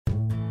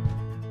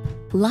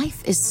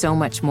Life is so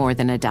much more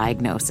than a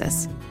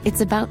diagnosis. It's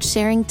about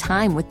sharing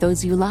time with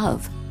those you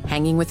love,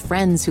 hanging with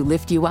friends who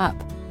lift you up,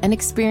 and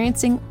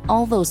experiencing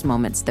all those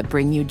moments that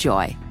bring you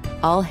joy.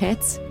 All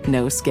hits,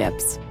 no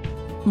skips.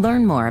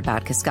 Learn more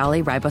about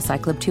Kisqali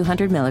Ribociclib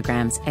 200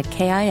 milligrams at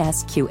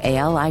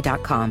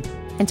KISQALI.com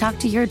and talk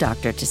to your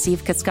doctor to see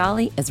if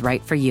Kisqali is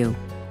right for you.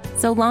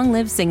 So long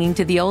live singing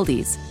to the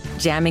oldies,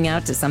 jamming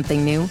out to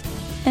something new,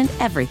 and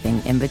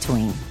everything in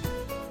between.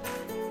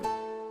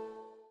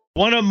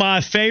 One of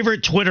my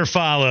favorite Twitter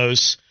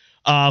follows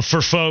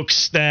for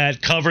folks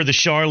that cover the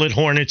Charlotte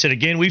Hornets, and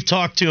again, we've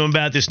talked to him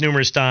about this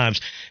numerous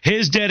times,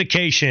 his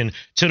dedication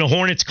to the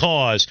Hornets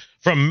cause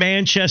from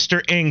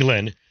Manchester,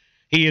 England.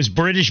 He is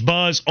British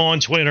Buzz on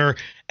Twitter,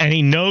 and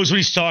he knows what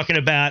he's talking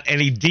about,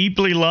 and he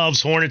deeply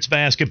loves Hornets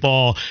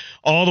basketball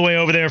all the way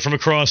over there from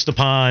across the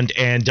pond.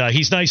 And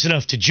he's nice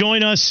enough to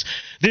join us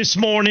this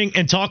morning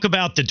and talk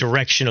about the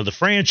direction of the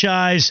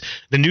franchise,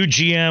 the new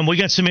GM. We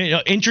got some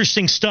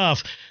interesting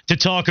stuff to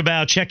talk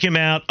about. Check him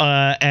out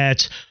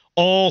at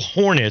All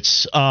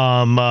Hornets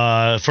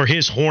for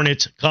his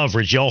Hornets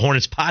coverage, the All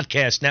Hornets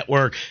Podcast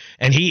Network.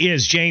 And he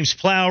is James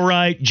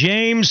Plowright.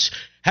 James,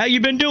 how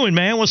you been doing,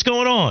 man? What's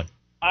going on?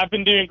 I've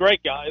been doing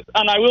great, guys.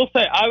 And I will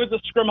say, I was a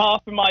scrum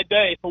half in my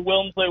day for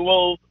Wilmsley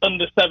Wolves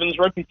under-7s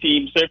rugby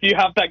team. So if you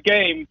have that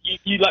game,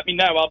 you let me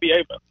know. I'll be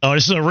over. Oh,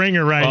 this is a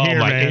ringer here,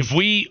 man. If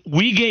we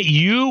get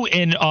you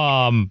and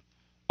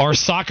our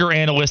soccer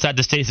analyst at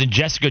the station,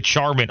 Jessica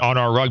Charmant, on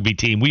our rugby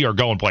team, we are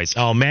going places.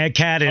 Oh, Mad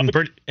Cat and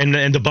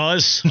the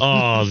Buzz.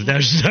 Oh,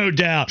 there's no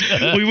doubt.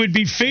 We would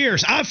be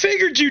fierce. I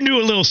figured you knew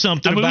a little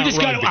something about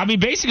rugby.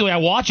 Basically, I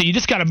watch it. You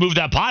just got to move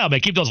that pile, man.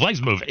 Keep those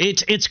legs moving.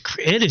 It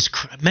is,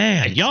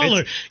 man.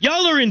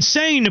 Y'all are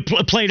insane to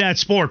play that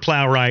sport,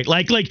 Plowright.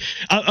 Like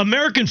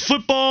American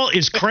football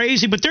is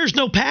crazy, but there's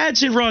no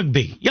pads in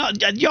rugby.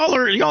 Y'all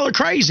are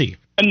crazy.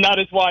 And that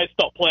is why I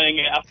stopped playing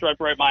it after I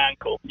broke my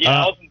ankle.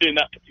 I wasn't doing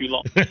that for too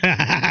long.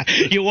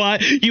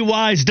 You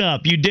wised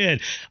up. You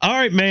did. All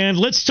right, man.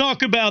 Let's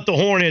talk about the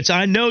Hornets.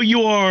 I know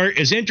you are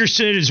as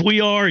interested as we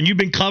are, and you've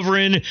been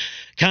covering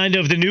kind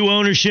of the new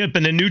ownership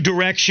and the new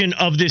direction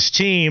of this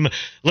team.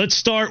 Let's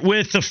start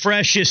with the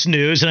freshest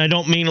news, and I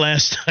don't mean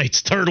last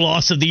night's third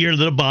loss of the year to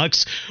the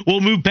Bucks.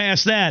 We'll move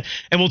past that,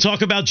 and we'll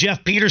talk about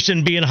Jeff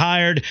Peterson being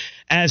hired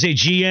as a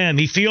GM.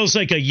 He feels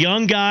like a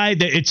young guy.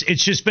 That it's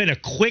just been a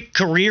quick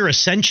career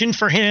ascension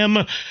for him.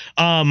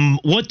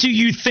 What do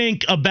you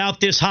think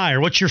about this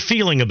hire? What's your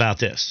feeling about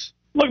this?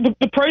 Look,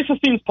 the process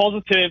seems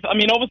positive. I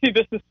mean, obviously,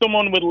 this is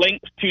someone with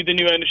links to the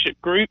new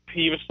ownership group.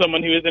 He was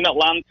someone who was in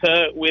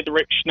Atlanta with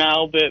Rick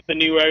Schnell, the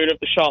new owner of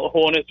the Charlotte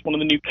Hornets, one of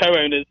the new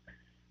co-owners.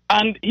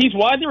 And he's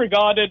widely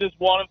regarded as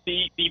one of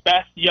the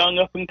best young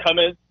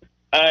up-and-comers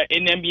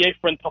in NBA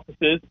front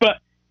offices. But,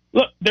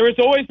 look, there is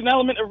always an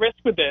element of risk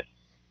with this.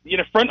 You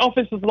know, front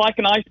office is like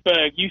an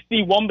iceberg. You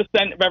see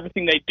 1% of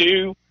everything they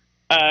do.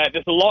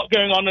 There's a lot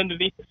going on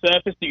underneath the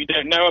surface that you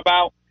don't know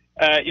about.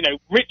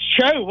 Rich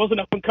Cho was an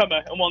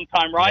up-and-comer at one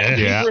time, right?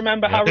 Yeah. You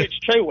remember how Rich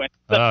Cho went.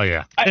 So oh,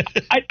 yeah.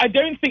 I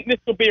don't think this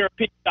will be a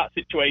repeat of that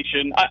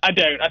situation. I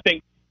don't. I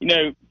think,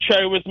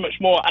 Cho was much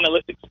more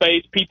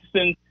analytics-based.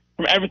 Peterson,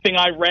 from everything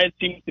I read,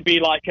 seems to be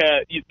like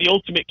the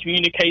ultimate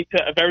communicator,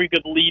 a very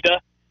good leader,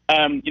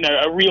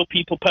 a real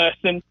people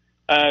person.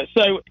 I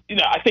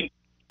think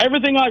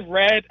everything I've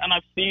read and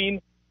I've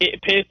seen, it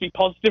appears to be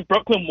positive.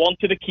 Brooklyn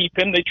wanted to keep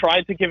him. They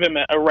tried to give him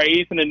a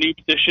raise and a new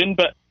position,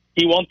 but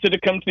he wanted to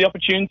come to the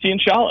opportunity in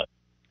Charlotte.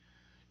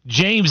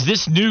 James,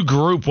 this new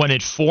group, when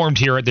it formed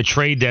here at the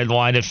trade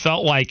deadline, it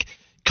felt like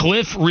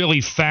Cliff really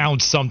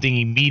found something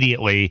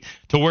immediately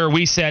to where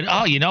we said,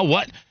 oh, you know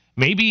what?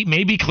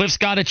 Maybe Cliff's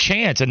got a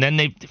chance. And then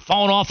they've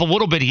fallen off a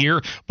little bit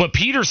here. But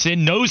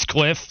Peterson knows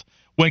Cliff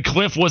when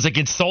Cliff was a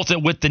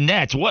consultant with the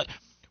Nets. What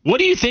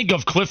do you think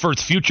of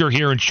Clifford's future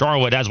here in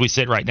Charlotte as we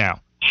sit right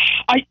now?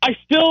 I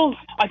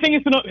think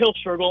it's an uphill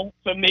struggle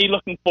for me,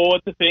 looking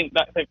forward to think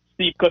that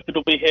Steve Clifford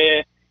will be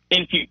here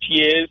in future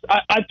years.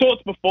 I've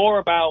talked before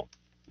about,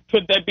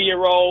 could there be a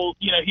role,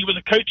 he was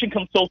a coaching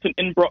consultant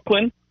in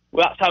Brooklyn.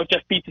 Well, that's how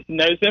Jeff Peterson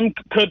knows him.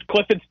 Could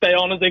Clifford stay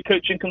on as a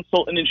coaching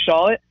consultant in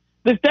Charlotte?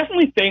 There's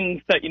definitely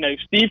things that,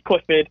 Steve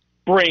Clifford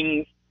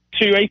brings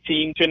to a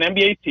team, to an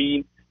NBA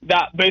team,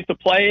 that both the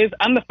players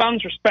and the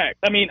fans respect.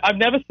 I mean, I've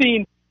never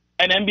seen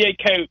an NBA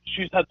coach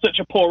who's had such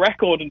a poor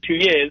record in 2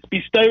 years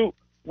be so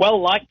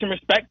well-liked and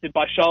respected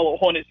by Charlotte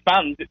Hornets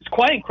fans. It's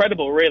quite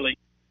incredible, really.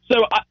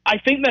 So I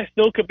think there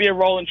still could be a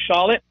role in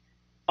Charlotte.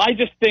 I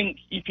just think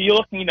if you're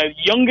looking,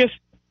 youngest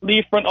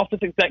lead front office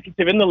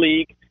executive in the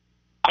league,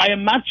 I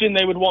imagine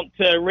they would want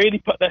to really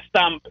put their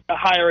stamp at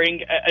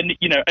hiring a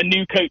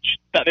new coach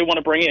that they want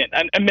to bring in.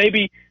 And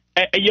maybe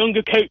a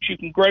younger coach who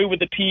can grow with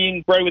the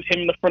team, grow with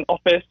him in the front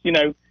office.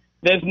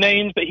 There's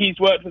names that he's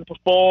worked with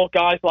before,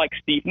 guys like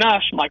Steve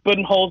Nash, Mike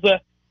Budenholzer,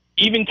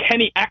 even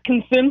Kenny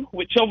Atkinson,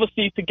 which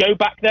obviously to go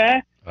back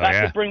there,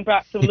 could bring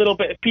back a little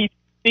bit of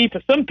PTSD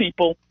for some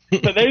people.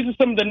 But those are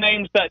some of the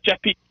names that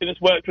Jeff Peterson has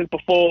worked with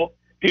before.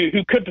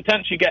 who could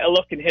potentially get a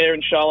look in here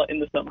in Charlotte in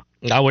the summer.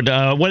 I would.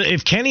 What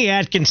if Kenny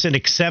Atkinson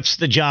accepts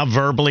the job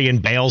verbally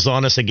and bails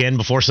on us again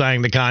before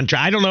signing the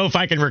contract? I don't know if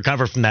I can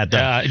recover from that,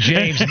 though.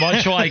 James,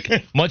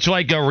 much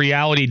like a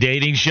reality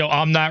dating show,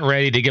 I'm not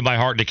ready to give my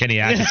heart to Kenny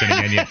Atkinson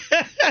again yet.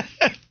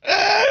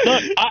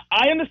 Look,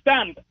 I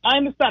understand,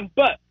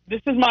 but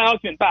this is my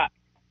argument back.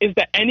 Is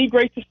there any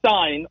greater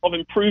sign of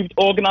improved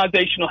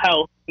organizational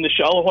health in the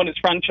Charlotte Hornets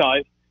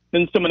franchise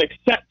than someone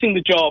accepting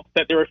the job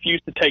that they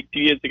refused to take 2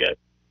 years ago?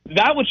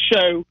 That would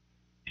show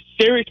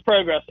serious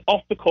progress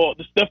off the court,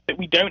 the stuff that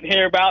we don't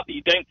hear about, that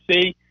you don't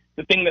see,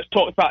 the thing that's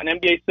talked about in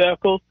NBA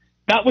circles.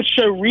 That would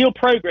show real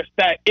progress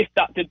there if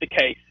that did the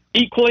case.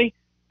 Equally,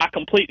 I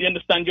completely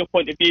understand your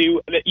point of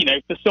view that,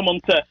 for someone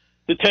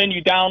to turn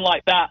you down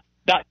like that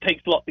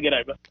takes a lot to get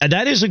over. And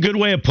that is a good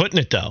way of putting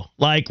it, though.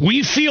 Like,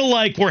 we feel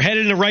like we're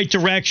headed in the right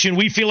direction.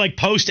 We feel like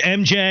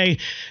post-MJ,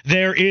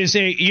 there is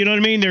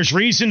there's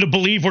reason to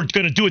believe we're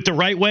going to do it the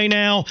right way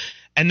now.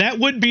 And that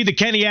would be the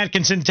Kenny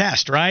Atkinson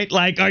test, right?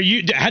 Like,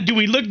 do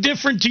we look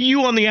different to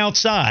you on the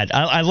outside?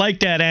 I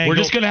like that angle. We're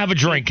just going to have a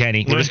drink,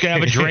 Kenny. We're just going to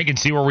have a drink and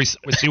see where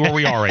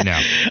we are right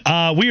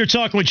now. We are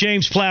talking with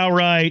James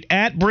Plowright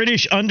at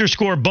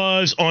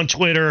British_Buzz on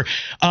Twitter.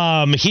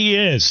 He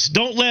is.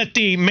 Don't let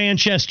the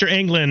Manchester,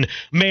 England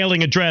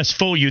mailing address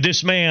fool you.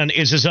 This man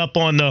is as up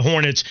on the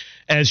Hornets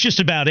as just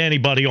about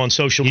anybody on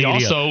social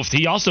media.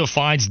 He also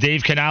finds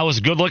Dave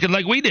Canales good looking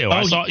like we do.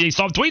 I saw him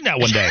tweeting that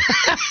one day.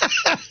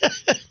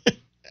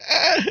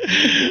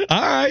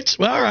 All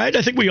right.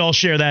 I think we all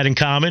share that in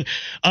common.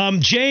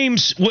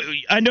 James,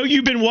 I know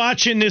you've been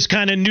watching this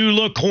kind of new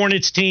look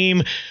Hornets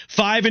team,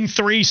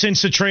 5-3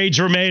 since the trades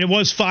were made. It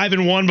was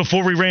 5-1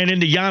 before we ran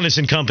into Giannis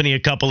and company a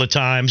couple of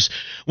times.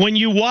 When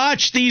you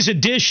watch these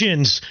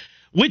additions,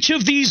 which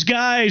of these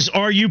guys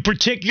are you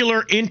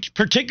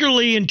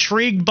particularly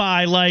intrigued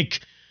by? Like,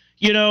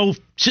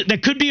 that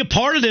could be a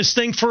part of this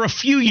thing for a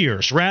few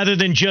years rather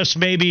than just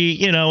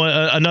maybe,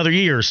 another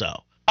year or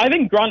so. I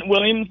think Grant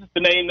Williams is the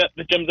name that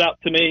jumps out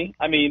to me.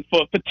 I mean,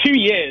 for 2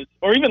 years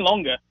or even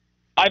longer,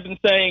 I've been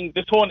saying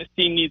this Hornets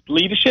team needs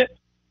leadership.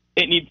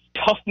 It needs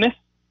toughness.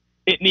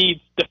 It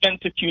needs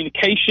defensive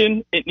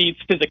communication. It needs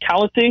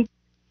physicality.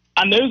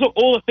 And those are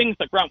all the things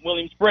that Grant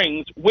Williams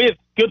brings with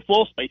good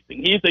floor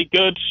spacing. He is a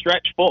good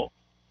stretch four.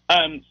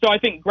 So I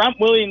think Grant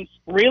Williams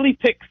really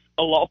ticks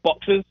a lot of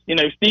boxes.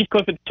 Steve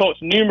Clifford talks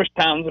numerous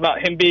times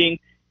about him being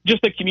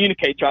just a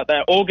communicator out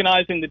there,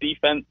 organizing the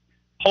defense.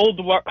 Held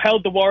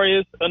the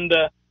Warriors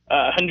under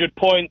 100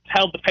 points,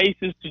 held the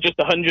Pacers to just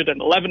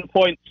 111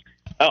 points.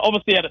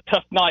 Obviously had a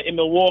tough night in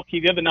Milwaukee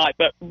the other night,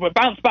 but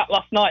bounced back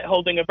last night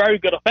holding a very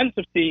good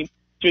offensive team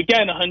to,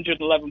 again,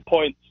 111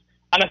 points.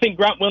 And I think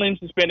Grant Williams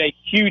has been a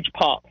huge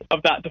part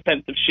of that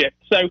defensive shift.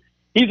 So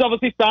he's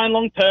obviously signed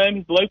long-term.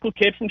 He's a local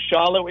kid from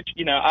Charlotte, which,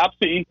 I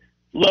absolutely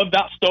love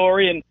that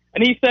story.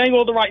 And he's saying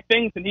all the right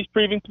things, and he's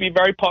proving to be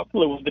very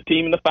popular with the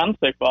team and the fans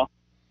so far.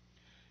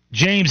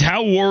 James,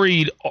 how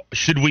worried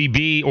should we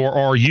be, or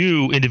are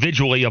you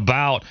individually,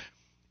 about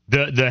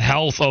the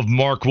health of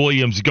Mark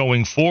Williams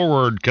going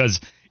forward? Because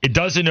it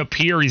doesn't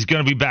appear he's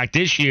going to be back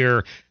this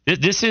year.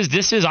 This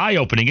is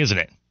eye-opening, isn't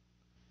it?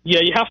 Yeah,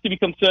 you have to be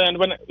concerned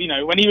when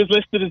he was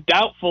listed as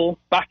doubtful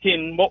back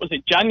in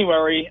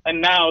January, and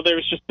now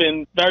there's just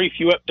been very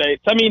few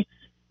updates. I mean,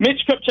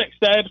 Mitch Kupchak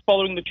said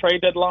following the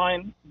trade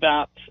deadline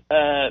that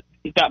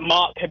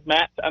Mark had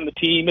met and the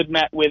team had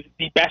met with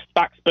the best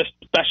back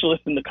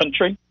specialist in the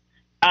country.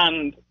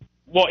 And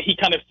what he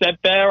kind of said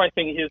there, I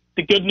think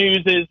the good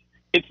news is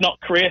it's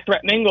not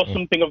career-threatening or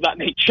something of that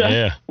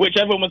nature, which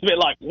everyone was a bit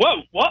like,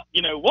 whoa, what?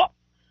 What?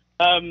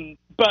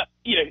 But,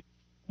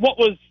 what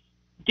was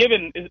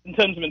given in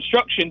terms of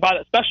instruction by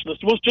that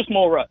specialist was just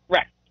more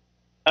rest.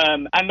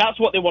 And that's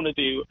what they want to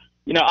do.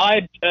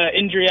 I had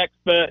injury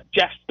expert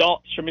Jeff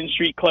Stotts from In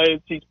Street Clothes.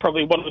 He's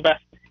probably one of the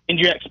best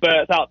injury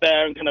experts out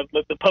there in kind of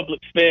the public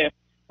sphere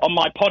on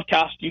my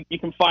podcast. You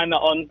can find that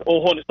on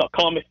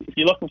allhornets.com if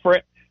you're looking for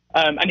it.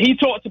 And he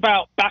talked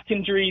about back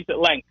injuries at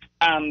length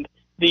and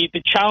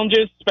the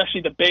challenges,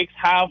 especially the bigs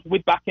have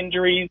with back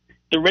injuries,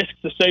 the risks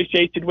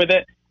associated with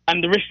it,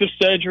 and the risk of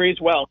surgery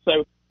as well.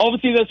 So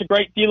obviously there's a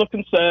great deal of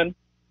concern.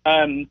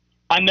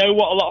 I know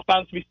what a lot of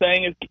fans will be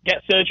saying is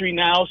get surgery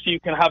now so you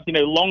can have,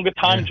 longer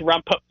time to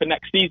ramp up for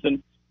next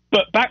season.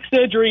 But back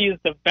surgery is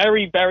the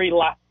very, very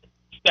last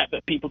step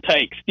that people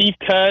take. Steve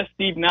Kerr,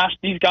 Steve Nash,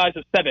 these guys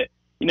have said it.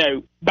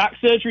 Back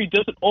surgery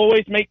doesn't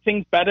always make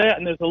things better,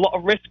 and there's a lot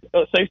of risk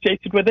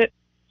associated with it.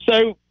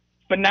 So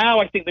for now,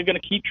 I think they're going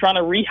to keep trying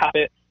to rehab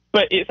it,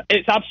 but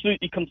it's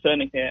absolutely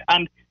concerning here.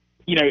 And,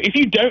 if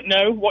you don't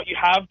know what you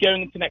have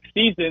going into next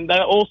season,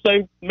 that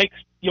also makes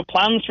your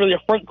plans for your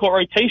front court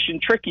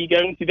rotation tricky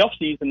going into the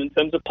offseason in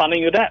terms of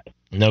planning your depth.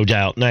 No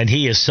doubt. And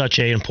he is such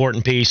an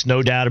important piece,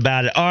 no doubt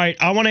about it. All right,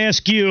 I want to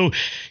ask you,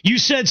 you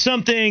said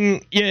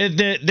something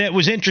that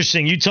was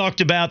interesting. You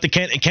talked about the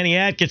Kenny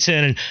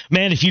Atkinson, and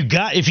man, if you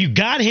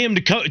got him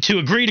to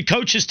agree to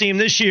coach his team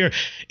this year,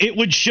 it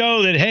would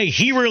show that, hey,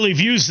 he really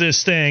views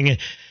this thing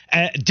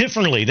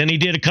differently than he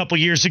did a couple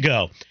years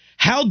ago.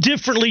 How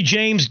differently,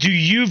 James, do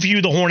you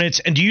view the Hornets,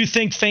 and do you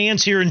think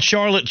fans here in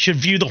Charlotte should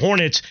view the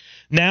Hornets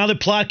now that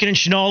Plotkin and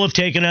Chenal have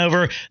taken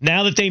over,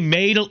 now that they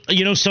made,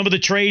 some of the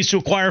trades to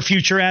acquire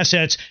future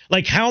assets?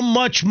 Like, how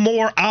much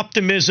more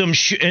optimism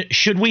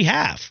should we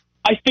have?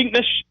 I think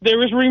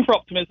there is room for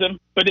optimism,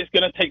 but it's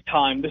going to take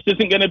time. This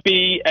isn't going to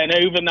be an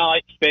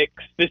overnight fix.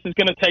 This is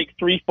going to take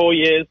 3-4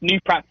 years, new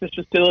practice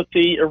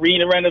facility,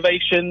 arena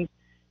renovations,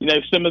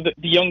 some of the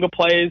younger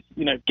players,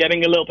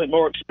 getting a little bit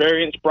more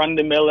experience,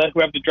 Brandon Miller,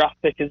 whoever the draft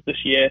pick is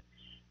this year.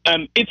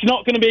 It's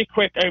not going to be a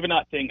quick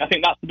overnight thing. I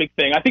think that's the big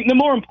thing. I think the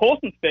more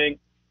important thing,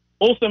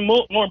 also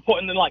more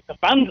important than like the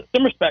fans in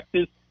some respects,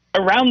 is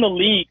around the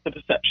league, the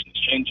perception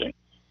is changing.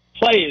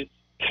 Players,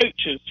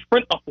 coaches,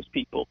 front office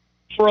people.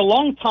 For a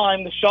long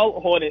time, the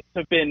Charlotte Hornets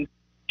have been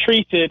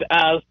treated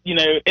as, in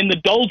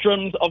the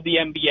doldrums of the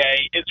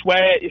NBA. It's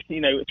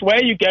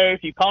where you go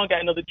if you can't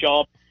get another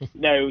job.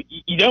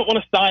 You don't want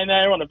to sign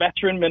there on a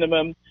veteran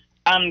minimum.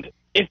 And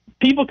if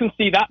people can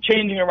see that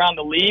changing around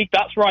the league,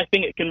 that's where I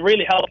think it can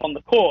really help on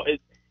the court.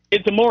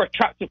 It's a more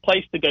attractive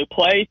place to go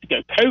play, to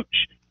go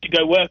coach, to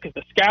go work as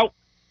a scout.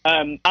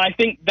 And I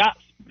think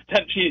that's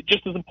potentially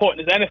just as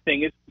important as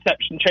anything is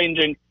perception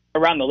changing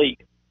around the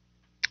league.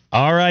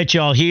 All right,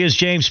 y'all. He is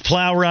James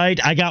Plowright.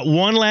 I got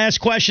one last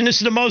question. This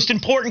is the most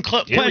important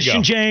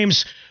question,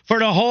 James, for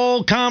the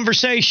whole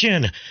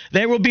conversation.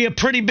 There will be a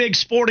pretty big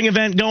sporting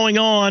event going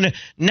on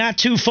not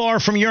too far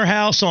from your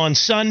house on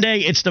Sunday.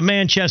 It's the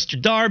Manchester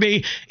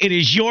Derby. It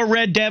is your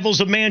Red Devils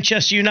of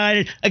Manchester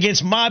United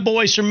against my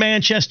boys from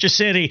Manchester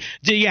City.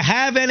 Do you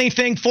have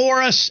anything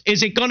for us?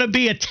 Is it going to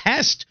be a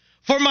test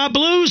for my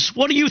Blues?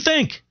 What do you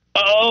think?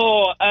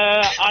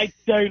 I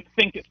don't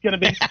think it's going to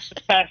be a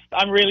test.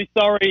 I'm really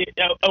sorry.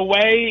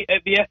 Away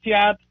at the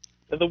Etihad,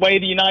 the way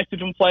the United have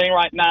been playing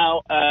right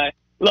now,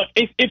 look,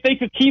 if they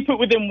could keep it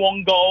within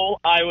one goal,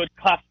 I would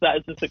class that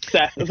as a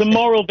success, as a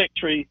moral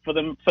victory for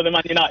the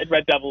Man United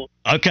Red Devils.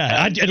 Okay,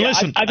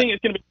 listen. I think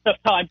it's going to be a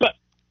tough time. But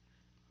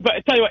I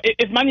tell you what,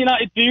 if Man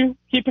United do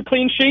keep a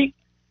clean sheet,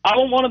 I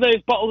want one of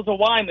those bottles of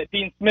wine that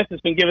Dean Smith has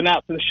been giving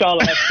out to the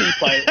Charlotte FC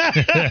players.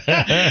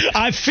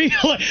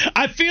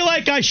 I feel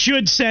like I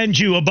should send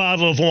you a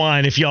bottle of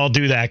wine if y'all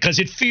do that, because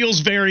it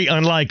feels very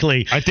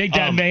unlikely. I think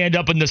that may end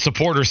up in the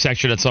supporter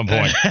section at some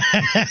point.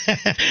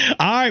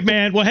 All right,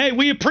 man. Well, hey,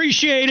 we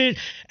appreciate it,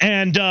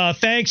 and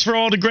thanks for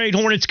all the great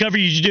Hornets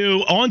coverage you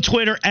do on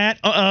Twitter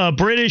at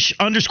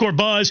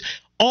British_Buzz,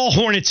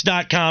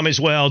 allhornets.com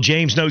as well.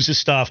 James knows his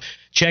stuff.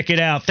 Check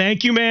it out.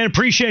 Thank you, man.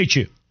 Appreciate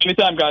you.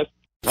 Anytime, guys.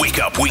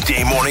 Wake up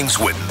weekday mornings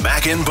with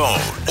Mac and Bone.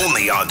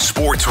 Only on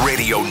Sports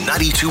Radio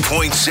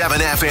 92.7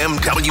 FM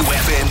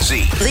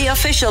WFNZ. The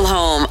official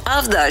home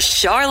of the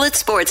Charlotte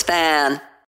Sports Fan.